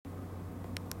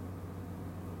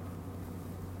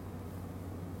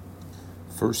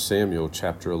1 Samuel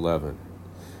chapter 11.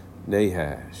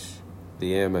 Nahash,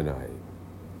 the Ammonite,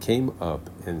 came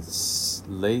up and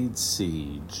laid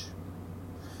siege.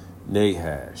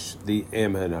 Nahash, the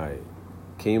Ammonite,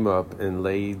 came up and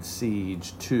laid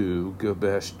siege to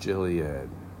Jabesh-Gilead.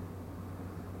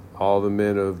 All the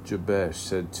men of Jabesh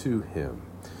said to him,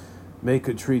 "Make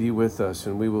a treaty with us,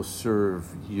 and we will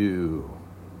serve you."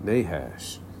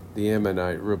 Nahash, the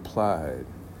Ammonite, replied,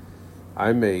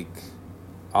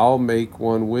 I'll make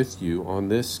one with you on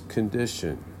this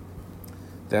condition,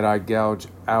 that I gouge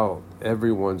out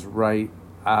everyone's right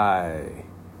eye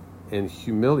and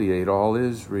humiliate all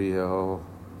Israel.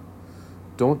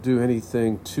 Don't do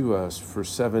anything to us for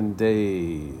 7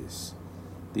 days.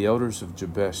 The elders of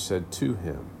Jabesh said to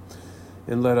him,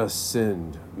 "And let us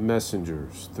send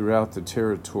messengers throughout the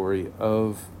territory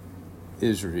of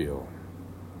Israel.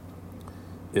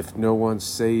 If no one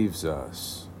saves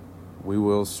us, we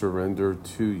will surrender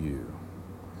to you."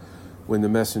 When the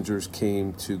messengers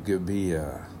came to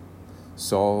Gibeah,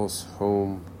 Saul's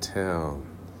hometown,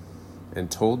 and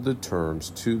told the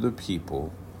terms to the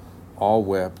people, all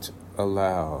wept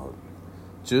aloud.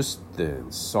 Just then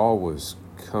Saul was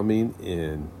coming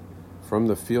in from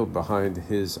the field behind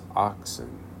his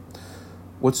oxen.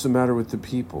 "What's the matter with the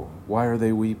people? Why are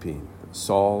they weeping?"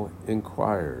 Saul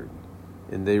inquired,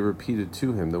 and they repeated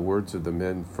to him the words of the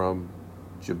men from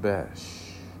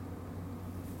Jabesh.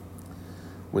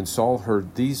 When Saul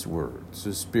heard these words,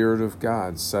 the Spirit of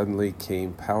God suddenly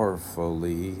came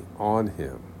powerfully on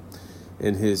him,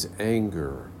 and his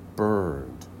anger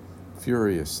burned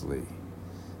furiously.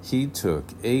 He took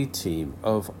a team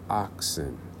of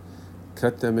oxen,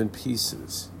 cut them in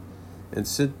pieces, and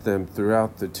sent them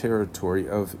throughout the territory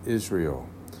of Israel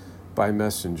by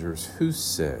messengers who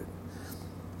said,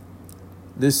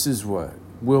 "This is what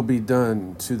will be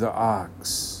done to the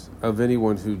ox of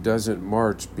anyone who doesn't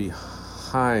march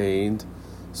behind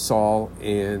Saul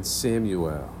and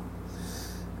Samuel."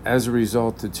 As a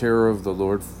result, the terror of the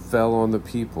Lord fell on the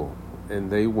people, and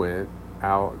they went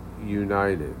out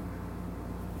united.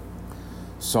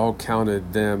 Saul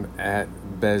counted them at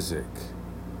Bezek.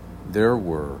 There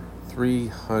were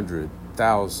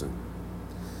 300,000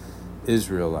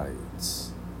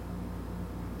 Israelites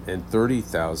and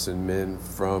 30,000 men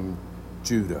from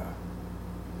Judah.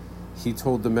 He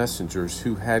told the messengers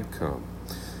who had come,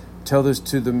 "Tell this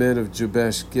to the men of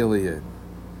Jabesh-Gilead.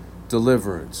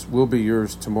 Deliverance will be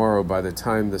yours tomorrow by the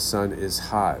time the sun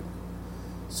is hot."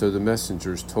 So the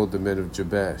messengers told the men of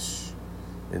Jabesh,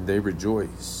 and they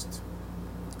rejoiced.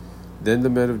 Then the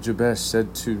men of Jabesh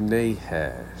said to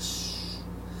Nahash,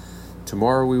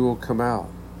 "Tomorrow we will come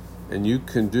out, and you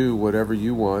can do whatever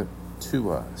you want to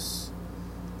us."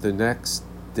 The next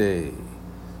day,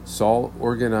 Saul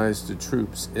organized the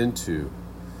troops into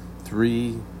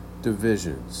 3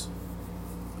 divisions.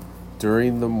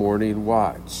 During the morning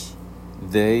watch,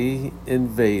 they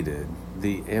invaded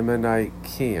the Ammonite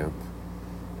camp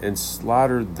and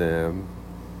slaughtered them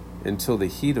until the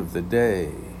heat of the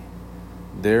day.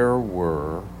 There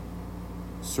were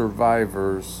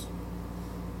survivors,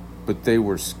 but they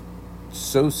were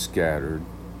so scattered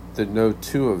that no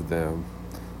 2 of them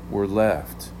were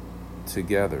left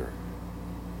together.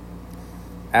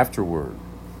 Afterward,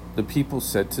 the people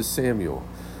said to Samuel,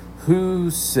 "Who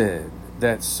said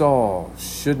that Saul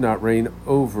should not reign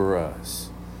over us?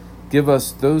 Give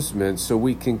us those men so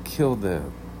we can kill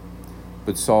them."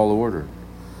 But Saul ordered,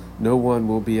 "No one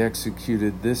will be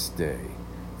executed this day,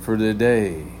 for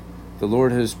today the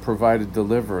Lord has provided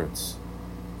deliverance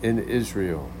in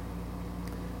Israel."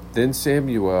 Then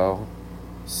Samuel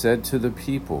said to the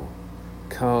people,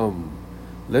 "Come,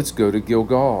 let's go to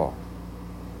Gilgal,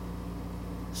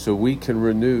 so we can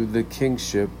renew the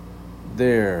kingship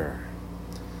there."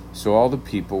 So all the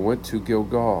people went to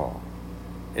Gilgal,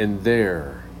 and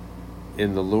there,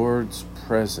 in the Lord's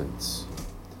presence,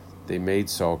 they made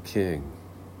Saul king.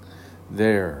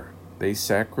 There they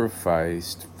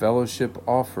sacrificed fellowship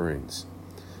offerings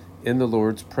in the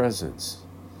Lord's presence,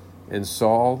 and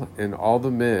Saul and all the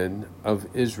men of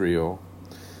Israel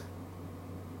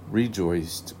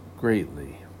rejoiced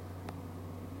greatly.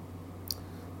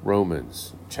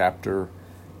 Romans chapter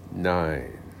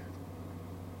 9.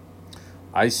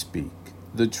 I speak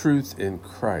the truth in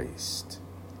Christ.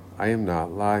 I am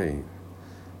not lying.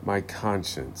 My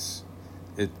conscience,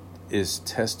 it is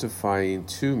testifying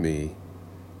to me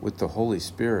with the Holy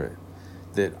Spirit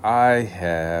that I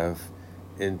have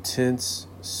intense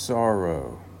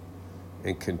sorrow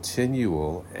and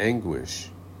continual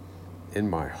anguish in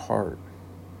my heart.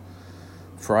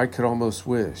 For I could almost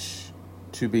wish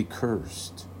to be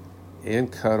cursed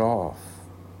and cut off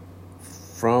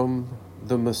from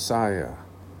the Messiah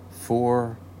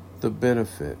for the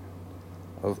benefit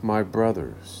of my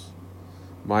brothers,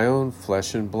 my own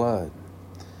flesh and blood.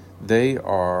 They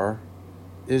are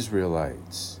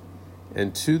Israelites,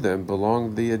 and to them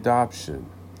belong the adoption,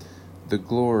 the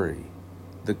glory,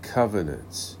 the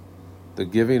covenants, the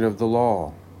giving of the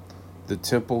law, the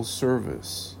temple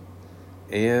service,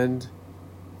 and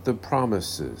the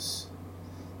promises.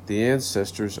 The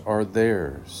ancestors are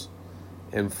theirs,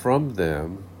 and from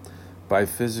them, by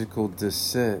physical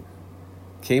descent,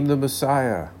 came the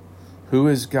Messiah, who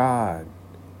is God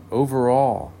over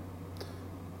all,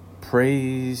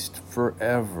 praised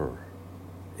forever.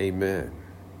 Amen.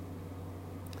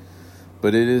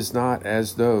 But it is not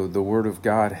as though the word of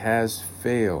God has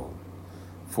failed,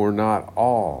 for not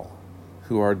all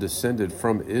who are descended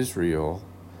from Israel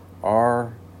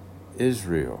are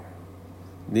Israel.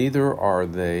 Neither are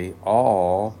they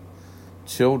all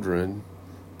children,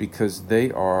 because they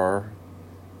are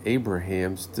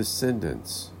Abraham's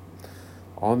descendants.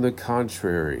 On the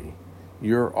contrary,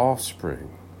 your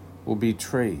offspring will be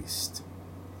traced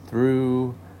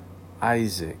through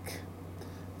Isaac.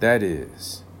 That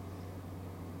is,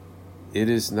 it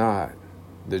is not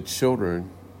the children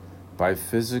by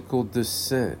physical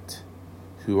descent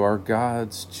who are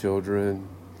God's children,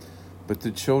 but the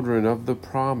children of the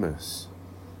promise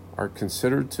are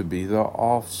considered to be the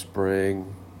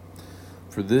offspring.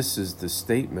 For this is the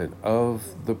statement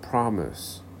of the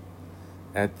promise: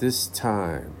 at this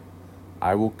time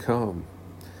I will come,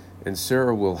 and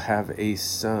Sarah will have a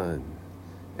son.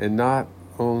 And not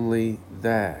only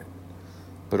that,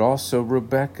 but also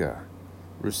Rebekah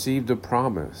received a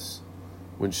promise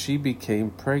when she became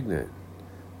pregnant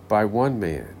by one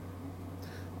man,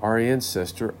 our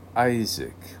ancestor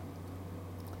Isaac.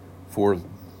 For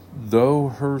though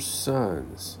her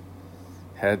sons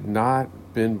had not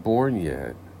been born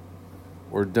yet,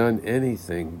 or done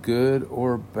anything good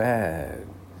or bad,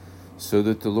 so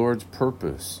that the Lord's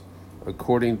purpose,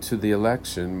 according to the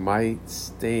election, might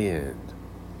stand,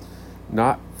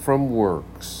 not from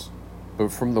works,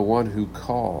 but from the one who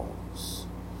calls.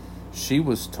 She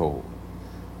was told,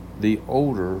 the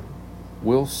older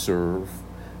will serve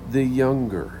the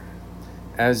younger,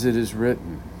 as it is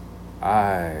written,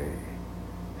 I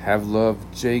have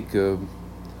loved Jacob,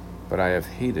 but I have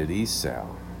hated Esau.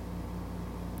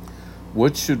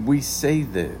 What should we say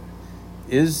then?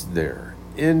 Is there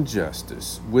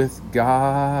injustice with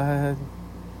God?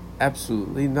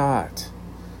 Absolutely not.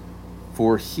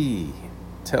 For he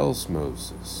tells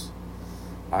Moses,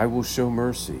 I will show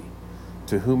mercy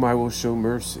to whom I will show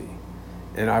mercy,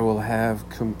 and I will have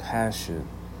compassion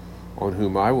on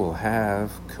whom I will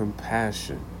have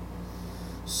compassion.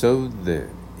 So then,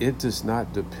 it does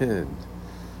not depend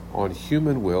on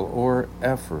human will or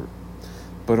effort,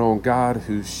 but on God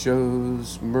who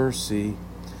shows mercy.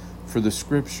 For the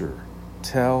scripture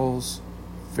tells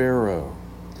Pharaoh,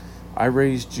 I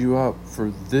raised you up for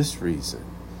this reason,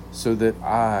 so that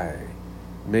I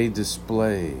may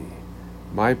display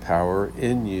my power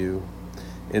in you,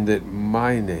 and that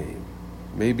my name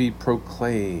may be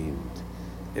proclaimed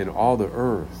in all the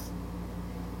earth.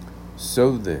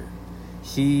 So then,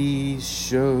 he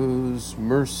shows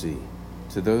mercy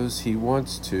to those he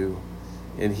wants to,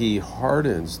 and he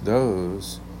hardens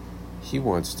those he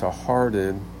wants to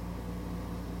harden.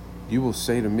 You will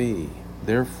say to me,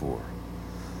 therefore,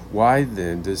 why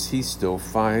then does he still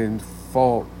find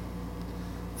fault?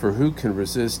 For who can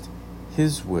resist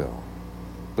his will?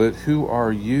 But who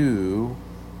are you,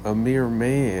 a mere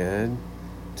man,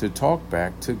 to talk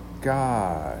back to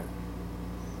God?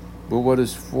 But what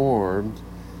is formed,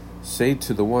 say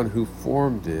to the one who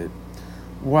formed it,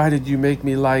 why did you make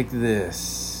me like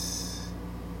this?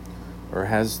 Or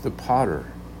has the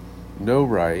potter no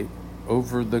right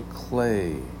over the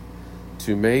clay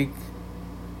to make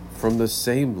from the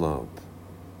same lump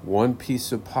one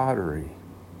piece of pottery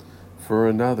for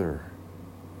another?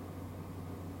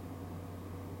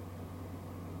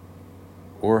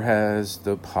 Or has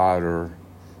the potter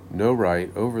no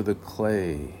right over the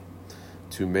clay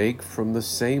to make from the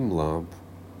same lump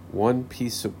one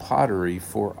piece of pottery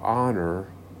for honor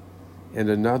and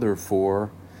another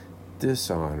for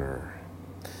dishonor?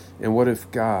 And what if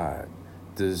God,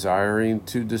 desiring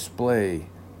to display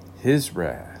his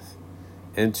wrath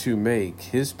and to make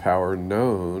his power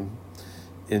known,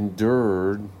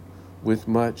 endured with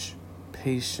much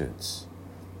patience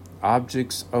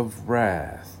objects of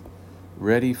wrath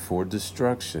ready for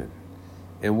destruction?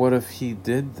 And what if he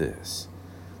did this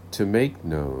to make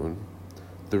known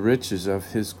the riches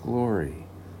of his glory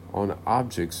on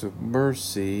objects of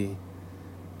mercy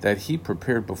that he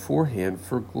prepared beforehand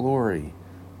for glory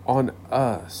on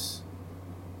us?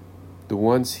 the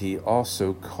ones he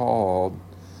also called,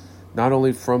 not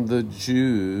only from the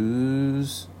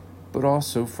Jews, but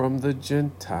also from the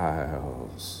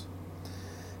Gentiles.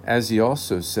 As he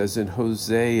also says in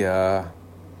Hosea,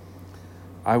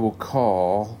 I will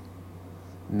call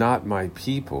not my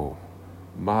people,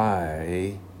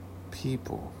 my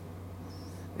people.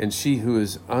 And she who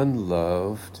is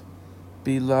unloved,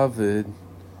 beloved,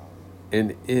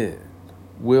 and it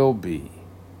will be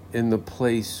in the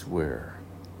place where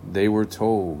they were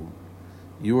told,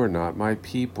 you are not my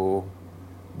people.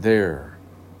 There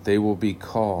they will be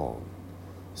called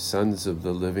sons of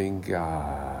the living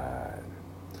God.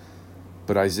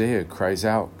 But Isaiah cries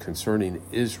out concerning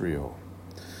Israel,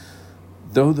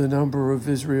 though the number of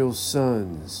Israel's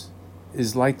sons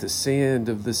is like the sand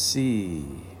of the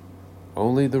sea,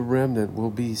 only the remnant will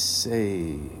be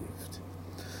saved.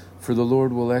 For the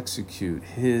Lord will execute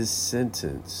his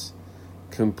sentence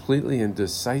completely and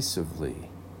decisively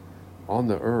on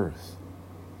the earth.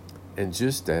 And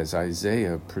just as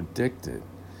Isaiah predicted,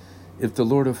 if the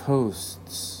Lord of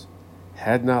hosts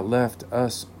had not left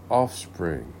us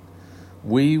offspring,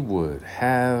 we would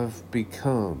have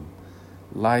become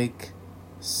like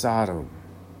Sodom,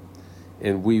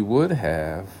 and we would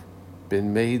have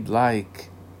been made like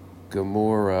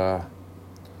Gomorrah.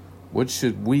 What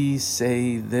should we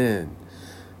say then?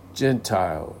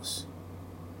 Gentiles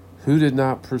who did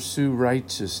not pursue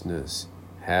righteousness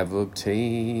have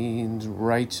obtained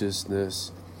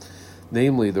righteousness,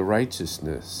 namely the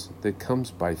righteousness that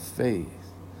comes by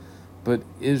faith. But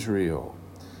Israel,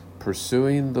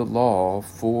 pursuing the law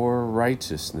for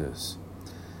righteousness,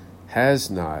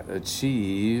 has not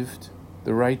achieved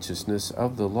the righteousness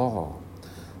of the law.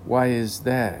 Why is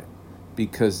that?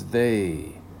 Because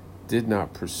they did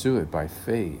not pursue it by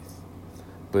faith,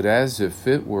 but as if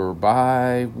it were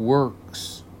by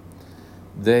works.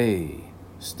 They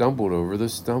stumbled over the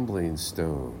stumbling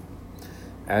stone.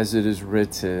 As it is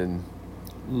written,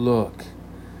 look,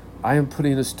 I am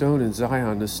putting a stone in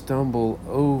Zion to stumble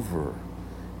over,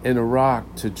 and a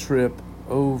rock to trip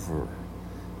over.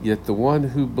 Yet the one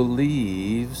who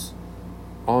believes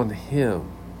on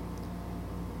him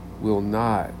will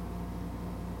not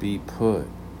be put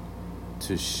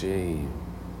to shame.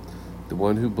 The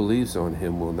one who believes on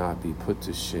him will not be put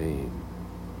to shame.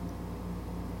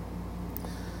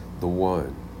 The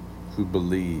one who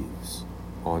believes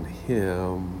on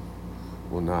him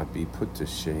will not be put to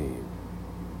shame.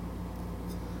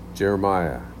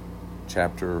 Jeremiah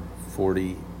chapter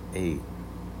 48.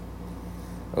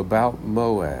 About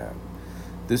Moab,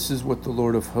 this is what the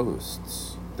Lord of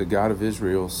hosts, the God of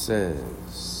Israel,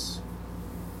 says.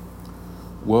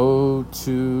 Woe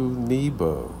to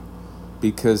Nebo,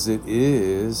 because it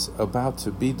is about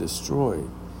to be destroyed.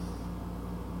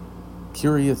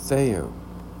 Kiriathaim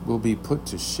will be put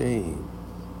to shame.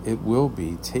 It will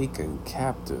be taken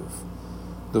captive.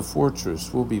 The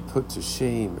fortress will be put to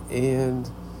shame and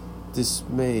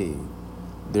dismayed.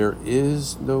 There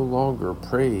is no longer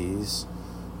praise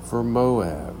for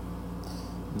Moab.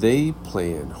 They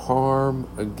plan harm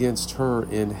against her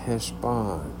in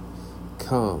Heshbon.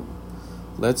 Come,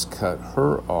 let's cut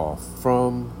her off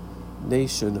from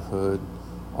nationhood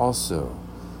also.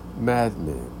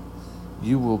 Madmen,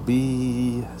 you will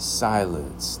be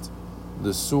silenced.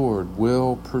 The sword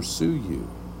will pursue you.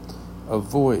 A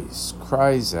voice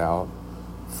cries out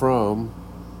from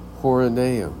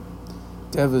Horonaim,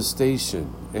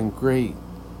 devastation and great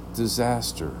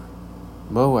disaster.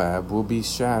 Moab will be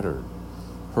shattered.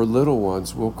 Her little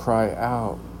ones will cry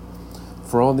out.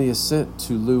 For on the ascent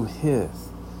to Luhith,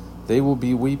 they will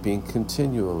be weeping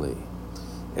continually.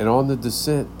 And on the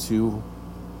descent to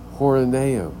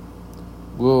Horonaim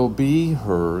will be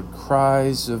heard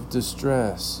cries of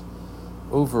distress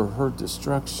over her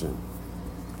destruction.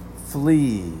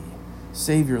 Flee,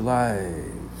 save your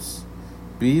lives.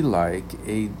 Be like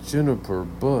a juniper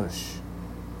bush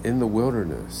in the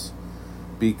wilderness,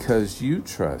 because you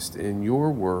trust in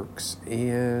your works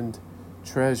and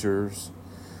treasures.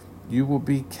 You will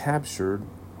be captured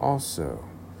also.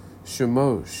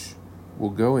 Shemosh will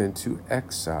go into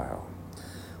exile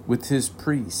with his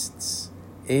priests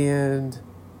and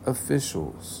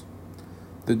officials.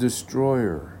 The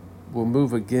destroyer will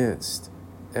move against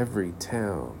every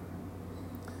town.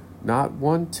 Not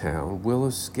one town will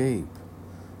escape.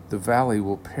 The valley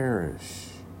will perish,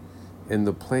 and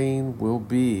the plain will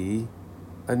be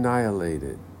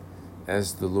annihilated,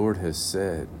 as the Lord has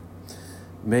said.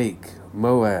 Make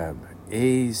Moab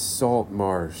a salt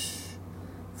marsh,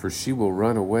 for she will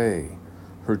run away.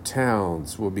 Her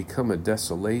towns will become a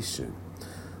desolation,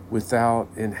 without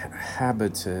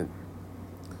inhabitant.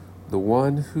 The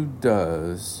one who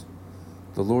does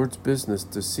The Lord's business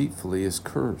deceitfully is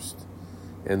cursed,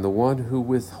 and the one who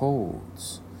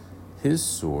withholds his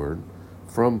sword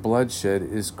from bloodshed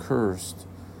is cursed.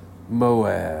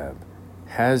 Moab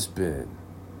has been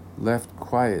left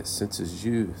quiet since his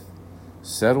youth,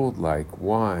 settled like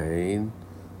wine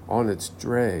on its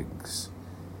dregs.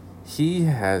 He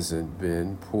hasn't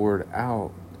been poured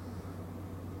out.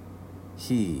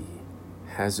 He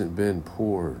hasn't been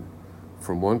poured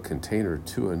from one container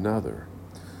to another,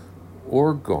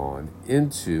 or gone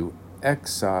into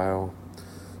exile,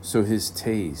 so his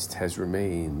taste has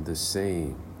remained the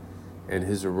same, and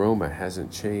his aroma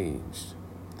hasn't changed.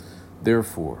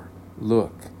 Therefore,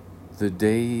 look, the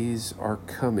days are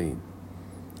coming.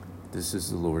 This is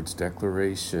the Lord's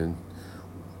declaration,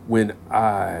 when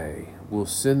I will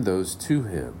send those to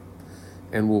him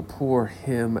and will pour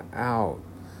him out.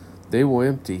 They will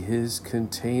empty his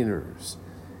containers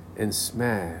and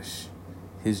smash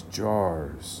his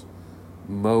jars.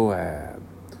 Moab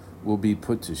will be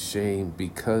put to shame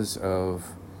because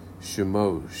of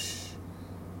Shemosh,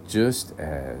 just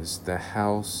as the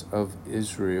house of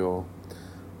Israel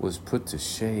was put to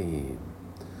shame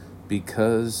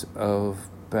because of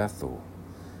Bethel,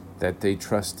 that they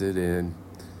trusted in.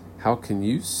 How can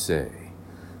you say,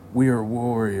 we are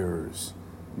warriors,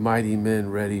 mighty men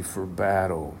ready for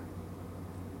battle?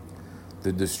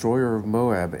 The destroyer of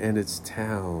Moab and its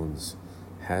towns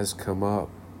has come up,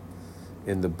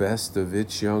 and the best of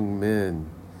its young men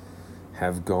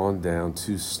have gone down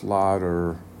to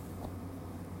slaughter.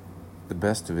 The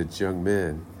best of its young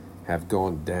men have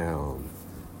gone down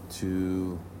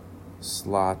to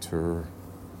slaughter.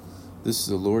 This is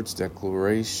the Lord's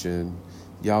declaration.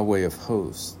 Yahweh of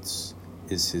hosts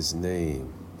is his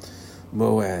name.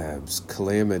 Moab's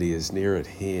calamity is near at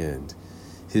hand.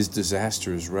 His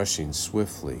disaster is rushing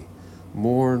swiftly.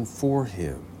 Mourn for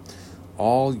him,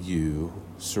 all you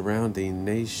surrounding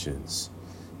nations,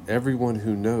 everyone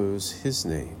who knows his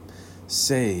name.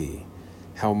 Say,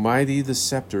 how mighty the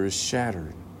scepter is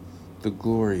shattered, the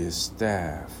glorious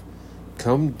staff.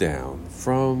 Come down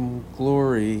from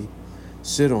glory,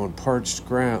 sit on parched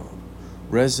ground,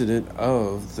 resident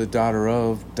of the daughter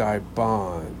of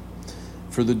Dibon.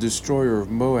 For the destroyer of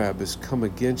Moab has come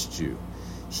against you.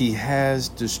 He has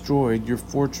destroyed your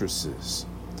fortresses.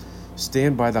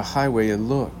 Stand by the highway and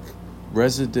look,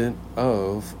 resident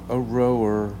of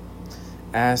Aroer.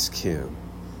 Ask him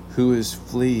who is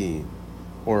fleeing,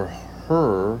 or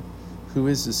her who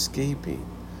is escaping.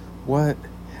 What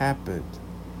happened?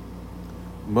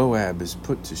 Moab is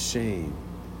put to shame,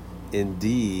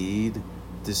 indeed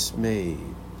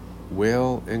dismayed.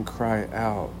 Wail and cry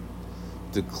out.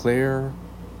 Declare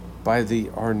by the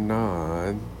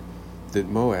Arnon that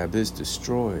Moab is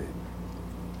destroyed.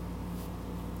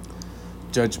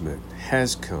 Judgment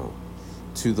has come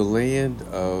to the land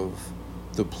of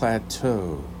the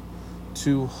plateau,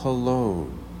 to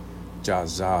Halon,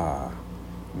 Jazah,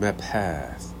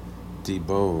 Mephath,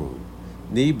 Dibon,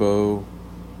 Nebo,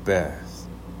 Beth,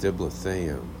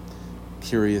 Diblathaim,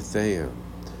 Kiriathaim,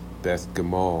 Beth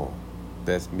Gamal,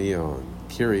 Beth Meon,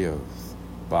 Kirioth,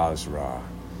 Basra,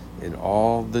 and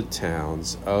all the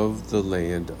towns of the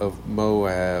land of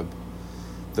Moab,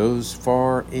 those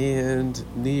far and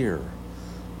near.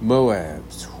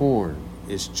 Moab's horn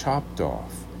is chopped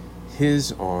off,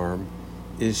 his arm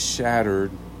is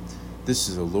shattered. This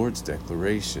is the Lord's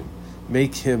declaration.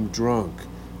 Make him drunk,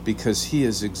 because he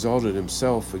has exalted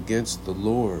himself against the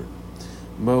Lord.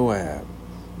 Moab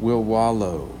will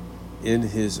wallow in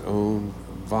his own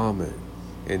vomit,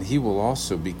 and he will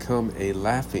also become a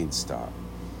laughingstock.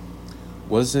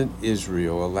 Wasn't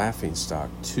Israel a laughingstock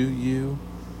to you?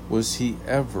 Was he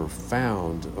ever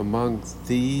found among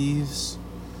thieves?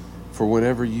 For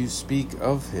whenever you speak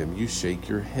of him, you shake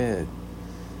your head.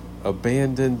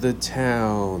 Abandon the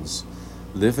towns,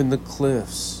 live in the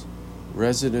cliffs,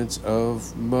 residents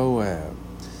of Moab.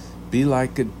 Be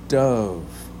like a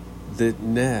dove that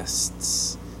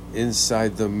nests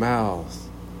inside the mouth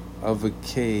of a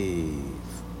cave.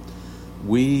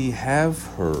 We have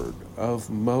heard of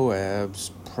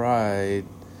Moab's pride,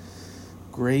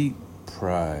 great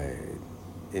pride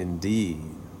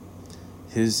indeed,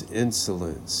 his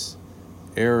insolence,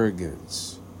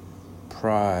 arrogance,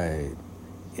 pride,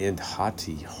 and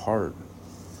haughty heart.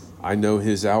 I know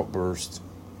his outburst.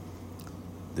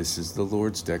 This is the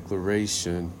Lord's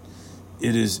declaration.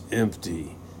 It is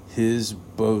empty. His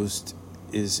boast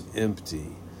is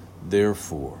empty.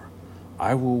 Therefore,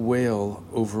 I will wail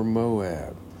over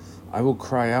Moab. I will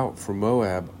cry out for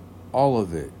Moab, all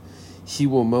of it. He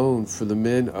will moan for the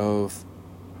men of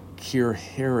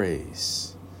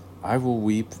Kirheres. I will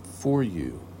weep for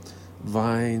you,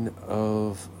 vine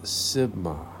of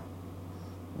Sibmah.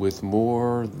 with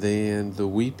more than the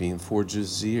weeping for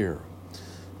Jazer.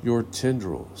 Your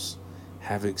tendrils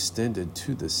have extended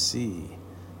to the sea.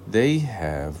 They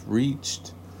have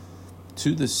reached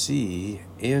to the sea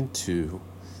and to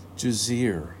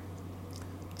Jazer.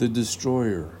 The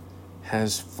destroyer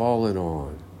has fallen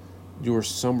on your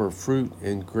summer fruit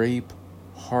and grape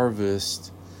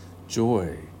harvest.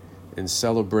 Joy and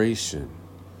celebration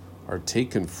are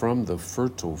taken from the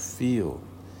fertile field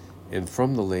and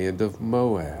from the land of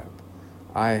Moab.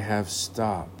 I have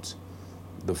stopped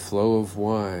the flow of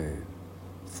wine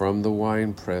from the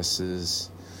wine presses.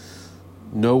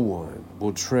 No one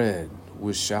will tread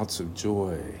with shouts of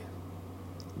joy.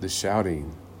 The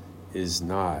shouting is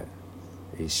not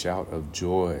a shout of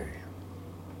joy.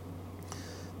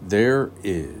 There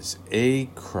is a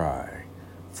cry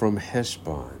from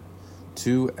Heshbon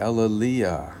to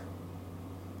Elaleah.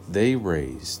 They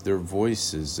raise their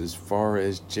voices as far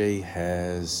as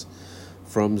Jahaz,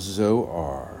 from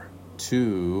Zoar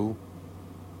to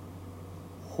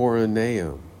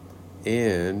Horonaim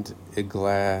and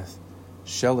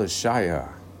Eglath-Shelishiah,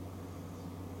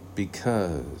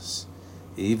 because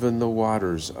even the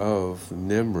waters of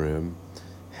Nimrim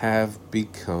have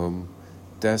become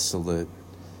desolate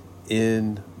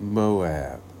in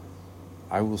Moab.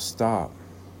 I will stop.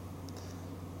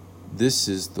 This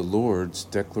is the Lord's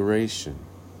declaration.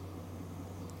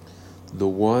 The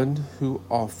one who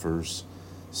offers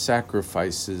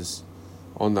sacrifices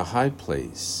on the high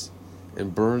place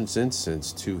and burns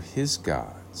incense to his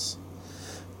gods.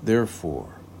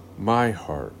 Therefore, my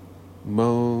heart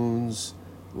moans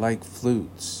like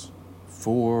flutes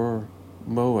for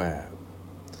Moab,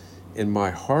 and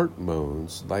my heart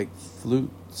moans like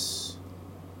flutes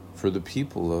for the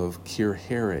people of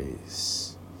Kir-Heres.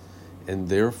 And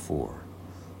therefore,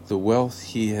 the wealth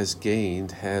he has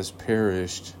gained has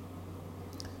perished.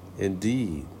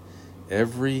 Indeed,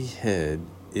 every head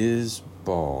is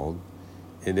bald,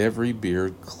 and every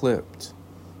beard clipped.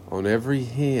 On every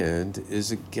hand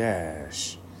is a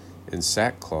gash, and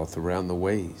sackcloth around the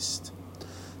waist.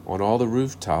 On all the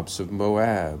rooftops of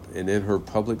Moab, and in her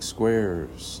public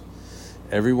squares,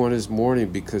 everyone is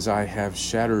mourning because I have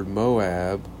shattered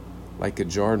Moab like a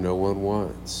jar no one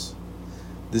wants.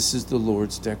 This is the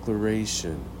Lord's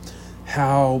declaration.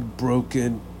 How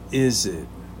broken is it?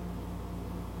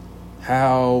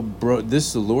 This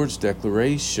is the Lord's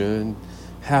declaration.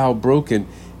 How broken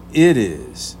it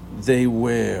is. They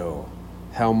wail.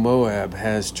 How Moab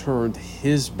has turned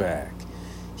his back.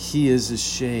 He is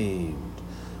ashamed.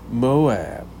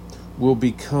 Moab will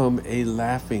become a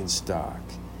laughingstock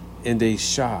and a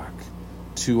shock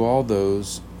to all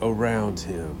those around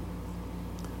him.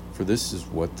 For this is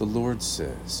what the Lord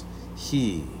says.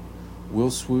 He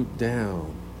will swoop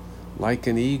down like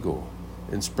an eagle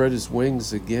and spread his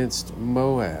wings against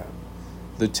Moab.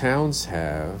 The towns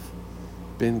have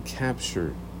been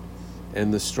captured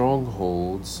and the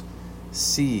strongholds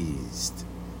seized.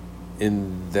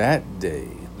 In that day,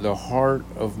 the heart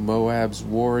of Moab's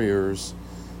warriors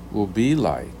will be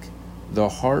like the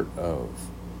heart of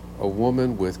a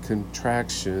woman with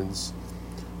contractions.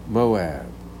 Moab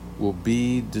will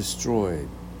be destroyed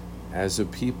as a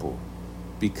people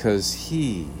because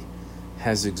he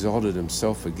has exalted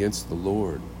himself against the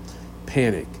Lord.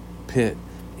 Panic, pit,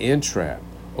 and trap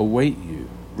await you,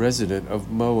 resident of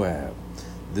Moab.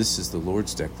 This is the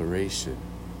Lord's declaration.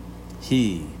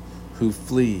 He who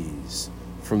flees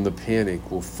from the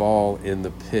panic will fall in the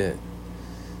pit,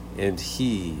 and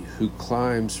he who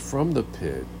climbs from the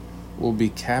pit will be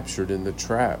captured in the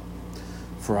trap.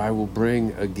 For I will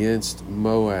bring against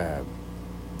Moab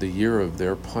the year of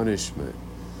their punishment.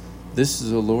 This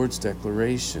is the Lord's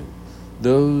declaration.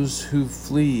 Those who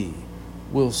flee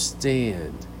will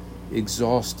stand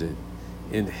exhausted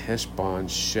in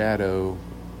Heshbon's shadow,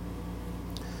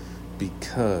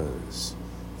 because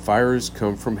fire has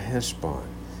come from Heshbon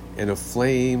and a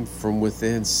flame from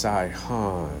within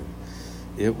Sihon.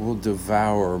 It will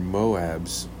devour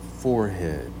Moab's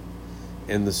forehead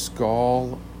and the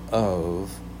skull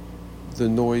of the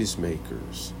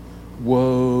noisemakers.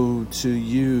 Woe to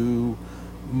you,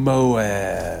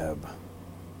 Moab!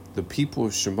 The people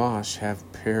of Shamash have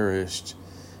perished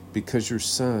because your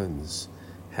sons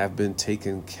have been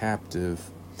taken captive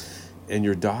and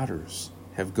your daughters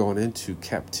have gone into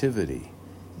captivity.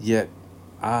 Yet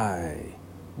I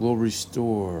will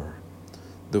restore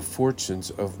the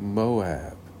fortunes of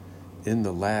Moab in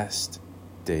the last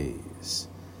days.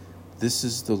 This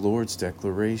is the Lord's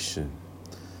declaration.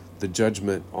 The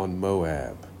judgment on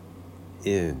Moab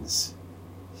ends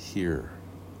here.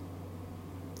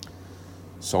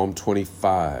 Psalm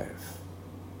 25.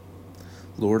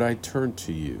 Lord, I turn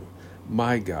to you.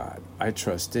 My God, I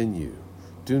trust in you.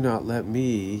 Do not let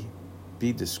me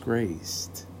be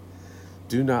disgraced.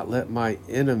 Do not let my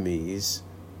enemies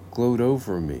gloat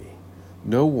over me.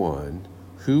 No one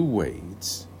who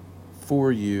waits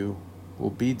for you will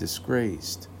be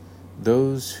disgraced.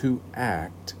 Those who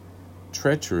act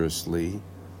treacherously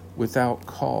without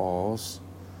cause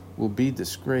will be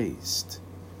disgraced.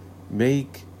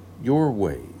 Make your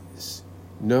ways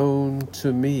known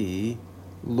to me,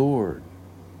 Lord.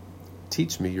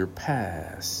 Teach me your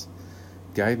paths.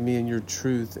 Guide me in your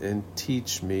truth and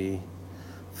teach me,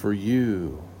 for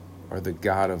you are the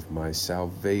God of my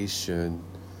salvation.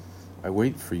 I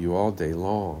wait for you all day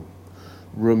long.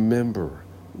 Remember,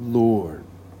 Lord,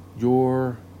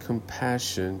 your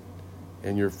compassion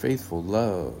and your faithful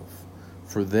love,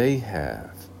 for they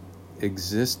have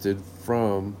existed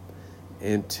from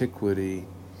antiquity.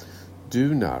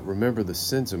 Do not remember the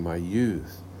sins of my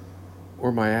youth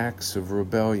or my acts of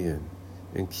rebellion.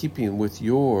 In keeping with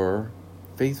your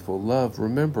faithful love,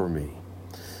 remember me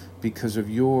because of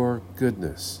your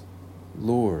goodness,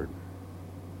 Lord.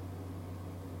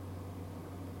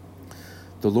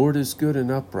 The Lord is good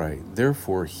and upright.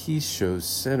 Therefore, he shows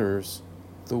sinners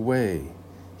the way.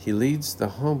 He leads the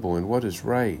humble in what is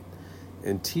right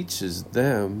and teaches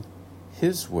them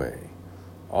his way.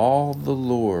 All the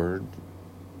Lord's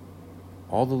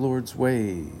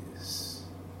ways,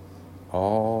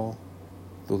 all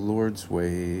the Lord's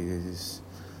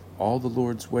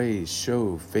ways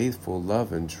show faithful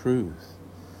love and truth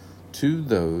to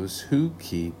those who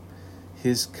keep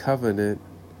his covenant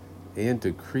and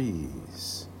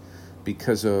decrees.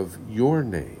 Because of your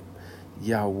name,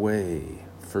 Yahweh,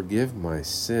 forgive my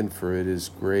sin, for it is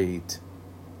great.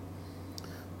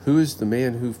 Who is the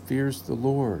man who fears the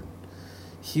Lord?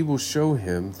 He will show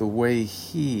him the way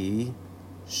he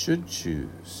should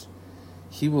choose.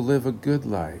 He will live a good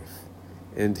life,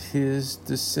 and his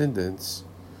descendants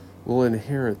will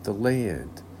inherit the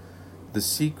land. The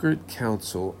secret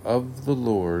counsel of the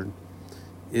Lord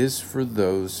is for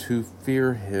those who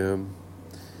fear him,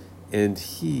 and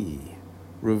he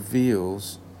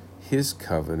reveals his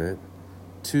covenant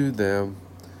to them.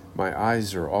 My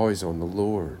eyes are always on the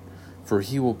Lord, for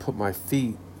he will put my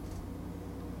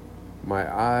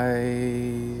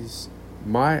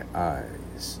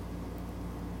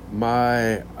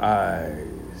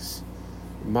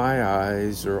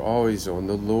eyes are always on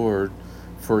the Lord,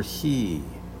 for he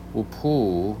will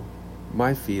pull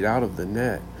my feet out of the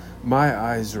net. My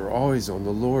eyes are always on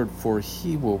the Lord, for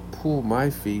he will pull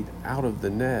my feet out of the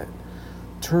net.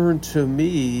 Turn to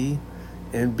me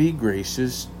and be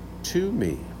gracious to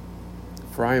me,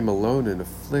 for I am alone and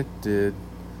afflicted.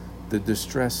 The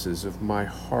distresses of my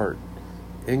heart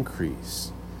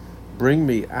increase. Bring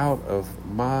me out of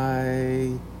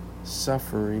my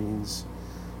sufferings.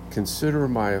 Consider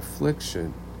my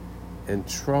affliction and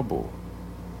trouble,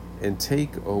 and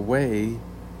take away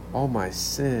all my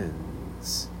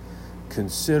sins.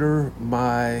 Consider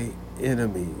my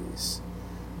enemies.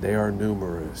 They are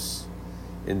numerous,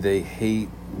 and they hate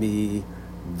me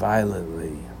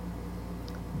violently.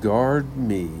 Guard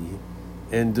me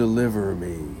and deliver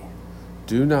me.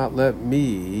 Do not let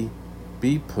me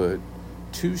be put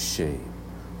to shame,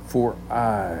 for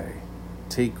I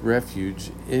take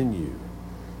refuge in you.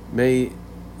 May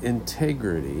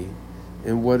integrity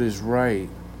and what is right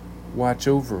watch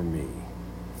over me,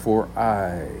 for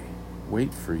I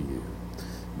wait for you.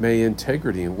 May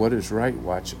integrity and what is right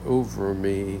watch over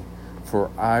me, for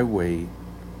I wait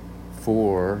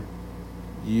for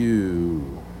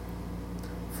you.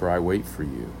 For I wait for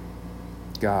you.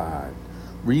 God,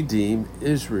 redeem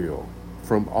Israel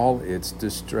from all its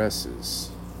distresses.